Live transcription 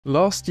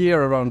Last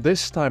year around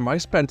this time I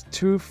spent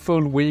 2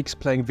 full weeks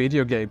playing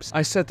video games.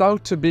 I set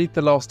out to beat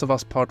The Last of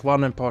Us Part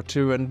 1 and Part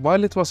 2, and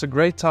while it was a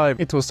great time,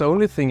 it was the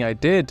only thing I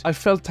did. I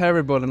felt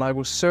terrible and I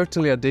was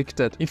certainly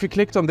addicted. If you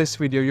clicked on this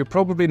video, you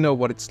probably know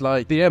what it's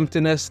like. The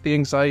emptiness, the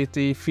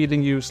anxiety,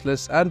 feeling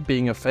useless, and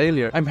being a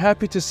failure. I'm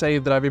happy to say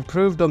that I've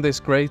improved on this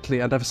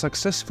greatly and have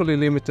successfully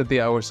limited the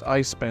hours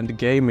I spend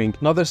gaming.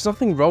 Now there's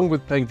nothing wrong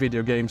with playing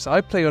video games.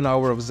 I play an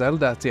hour of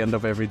Zelda at the end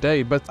of every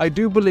day, but I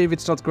do believe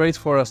it's not great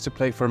for us to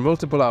play for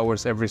multiple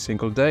hours every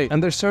single day,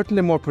 and there's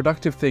certainly more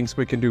productive things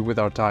we can do with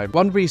our time.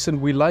 One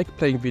reason we like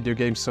playing video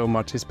games so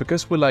much is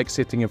because we like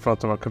sitting in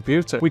front of our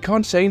computer. We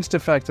can't change the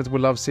fact that we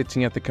love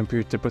sitting at the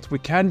computer, but we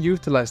can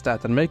utilize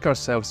that and make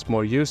ourselves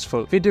more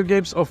useful. Video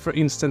games offer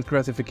instant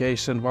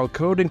gratification, while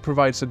coding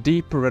provides a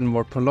deeper and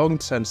more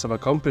prolonged sense of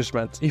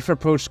accomplishment. If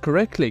approached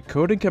correctly,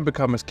 coding can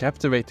become as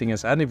captivating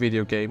as any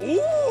video game.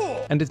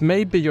 And it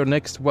may be your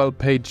next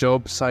well-paid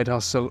job, side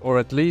hustle, or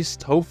at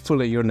least,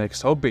 hopefully, your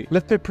next hobby.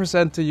 Let me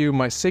present to you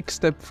my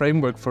 6-step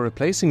framework for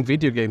replacing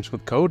video games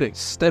with coding.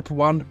 Step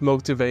 1.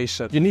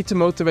 Motivation. You need to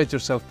motivate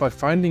yourself by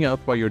finding out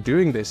why you're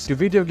doing this. Do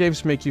video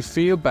games make you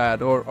feel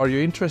bad, or are you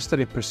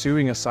interested in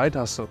pursuing a side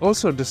hustle?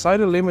 Also,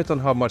 decide a limit on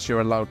how much you're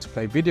allowed to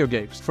play video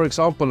games. For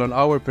example, an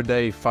hour per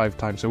day, 5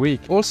 times a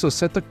week. Also,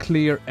 set a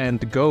clear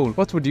end goal.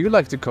 What would you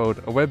like to code?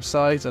 A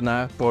website, an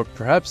app, or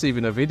perhaps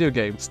even a video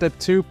game? Step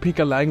 2. Pick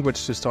a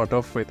language to start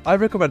off with. I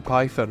recommend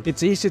Python.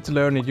 It's easy to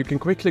learn and you can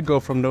quickly go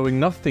from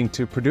knowing nothing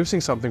to producing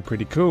something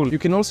pretty cool. You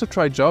can also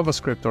try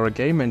JavaScript or a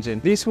game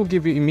engine. These will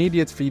give you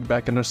immediate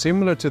feedback and are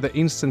similar to the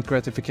instant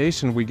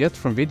gratification we get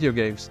from video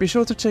games. Be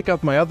sure to check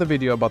out my other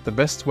video about the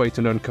best way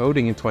to learn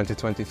coding in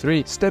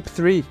 2023. Step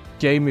 3.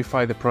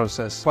 Gamify the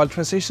process. While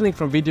transitioning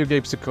from video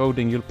games to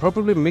coding, you'll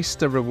probably miss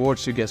the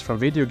rewards you get from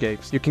video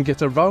games. You can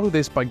get around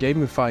this by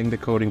gamifying the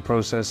coding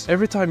process.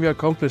 Every time you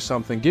accomplish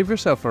something, give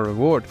yourself a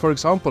reward. For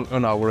example,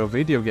 an hour of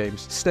video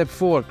games. Step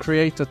 4.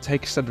 Create a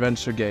text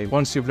adventure game.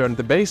 Once you've learned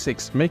the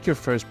basics, make your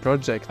first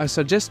project. I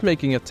suggest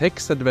making a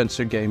text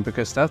adventure game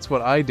because that's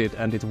what I did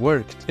and it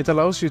worked. It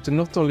allows you to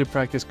not only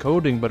practice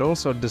coding but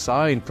also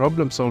design,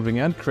 problem solving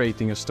and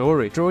creating a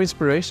story. Draw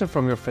inspiration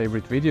from your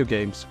favorite video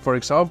games. For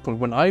example,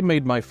 when I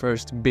made my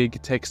first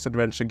big text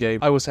adventure game,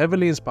 I was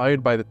heavily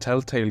inspired by the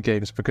Telltale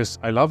games because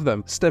I love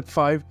them. Step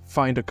 5.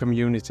 Find a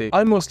community.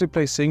 I mostly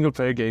play single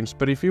player games,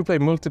 but if you play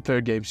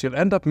multiplayer games, you'll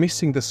end up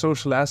missing the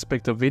social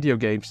aspect of video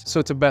games.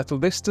 So to battle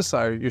this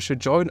desire, you should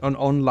join an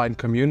online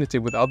community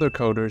with other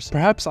coders.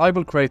 Perhaps I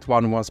will create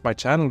one once my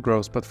channel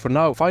grows, but for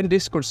now, find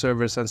Discord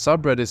servers and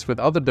subreddits with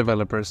other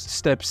developers.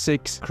 Step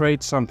 6.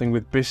 Create something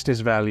with business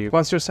value.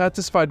 Once you're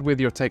satisfied with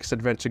your text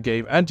adventure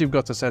game and you've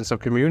got a sense of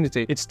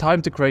community, it's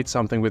time to create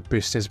something with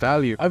business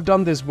value. I've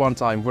done this one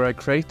time where I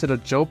created a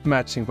job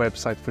matching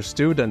website for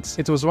students.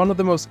 It was one of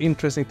the most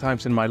interesting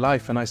times in my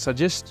life and I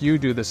suggest you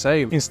do the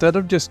same. Instead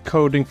of just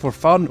coding for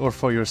fun or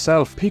for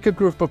yourself, pick a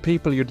group of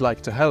people you'd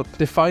like to help,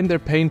 define their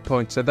pain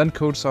points and then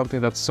code something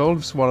that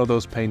solves one of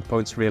those pain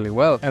points really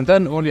well. And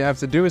then all you have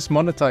to do is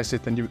monetize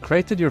it and you've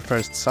created your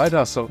first side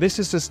hustle. This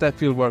is the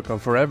step you'll work on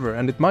forever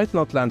and it might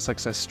not land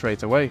success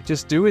straight away.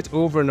 Just do it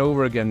over and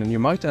over again and you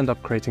might end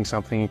up creating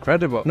something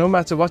incredible. No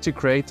matter what you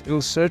create, it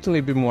will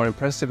certainly be more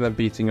impressive than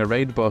beating a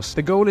raid boss.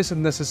 The goal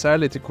isn't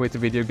necessarily to quit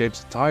video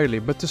games entirely,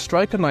 but to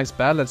strike a nice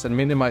balance and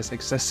minimize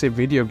excessive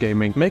video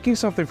gaming. Making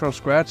something from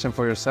scratch and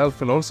for yourself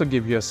will also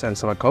give you a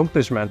sense of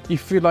accomplishment.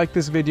 If you like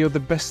this video, the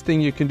best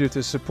thing you can do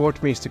to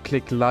support me is to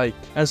click like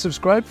and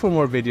subscribe for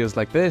more videos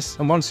like this.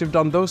 And once you've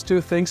done those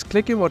 2 things,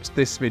 click and watch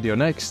this video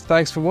next.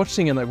 Thanks for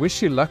watching and I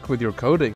wish you luck with your coding.